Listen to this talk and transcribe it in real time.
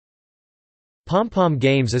PomPom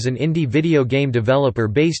Games is an indie video game developer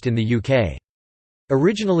based in the UK.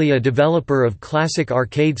 Originally a developer of classic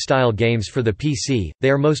arcade-style games for the PC, they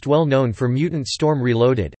are most well known for Mutant Storm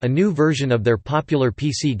Reloaded, a new version of their popular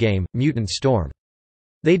PC game, Mutant Storm.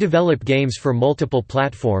 They develop games for multiple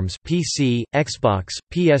platforms: PC, Xbox,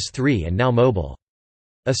 PS3 and now mobile.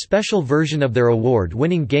 A special version of their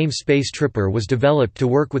award-winning game Space Tripper was developed to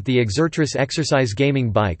work with the Exertris exercise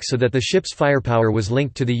gaming bike so that the ship's firepower was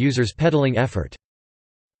linked to the user's pedaling effort.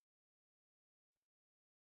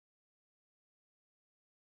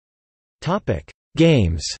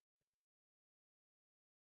 Games: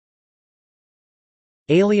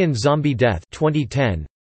 Alien Zombie Death 2010,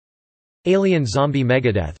 Alien Zombie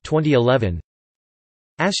Megadeath 2011,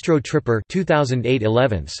 Astro Tripper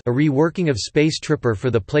 2008-11, a reworking of Space Tripper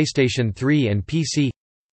for the PlayStation 3 and PC,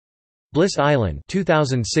 Bliss Island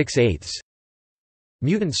 2006-8,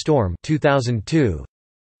 Mutant Storm 2002,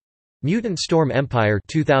 Mutant Storm Empire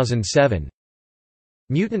 2007,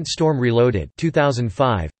 Mutant Storm Reloaded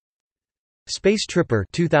 2005, Space Tripper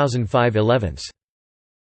 2005-11.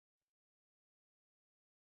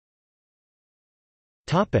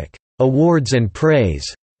 Topic: Awards and praise.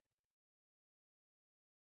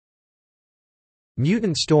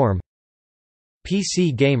 Mutant Storm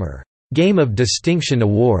PC Gamer Game of Distinction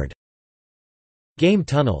Award, Game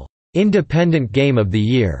Tunnel Independent Game of the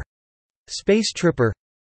Year, Space Tripper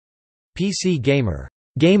PC Gamer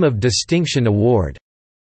Game of Distinction Award,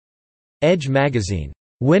 Edge Magazine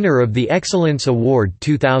Winner of the Excellence Award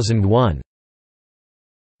 2001,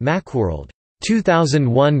 Macworld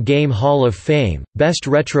 2001 Game Hall of Fame Best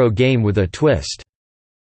Retro Game with a Twist.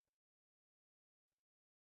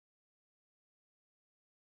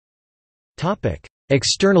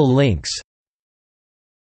 External links: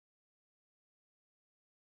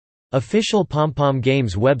 Official PomPom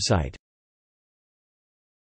Games website.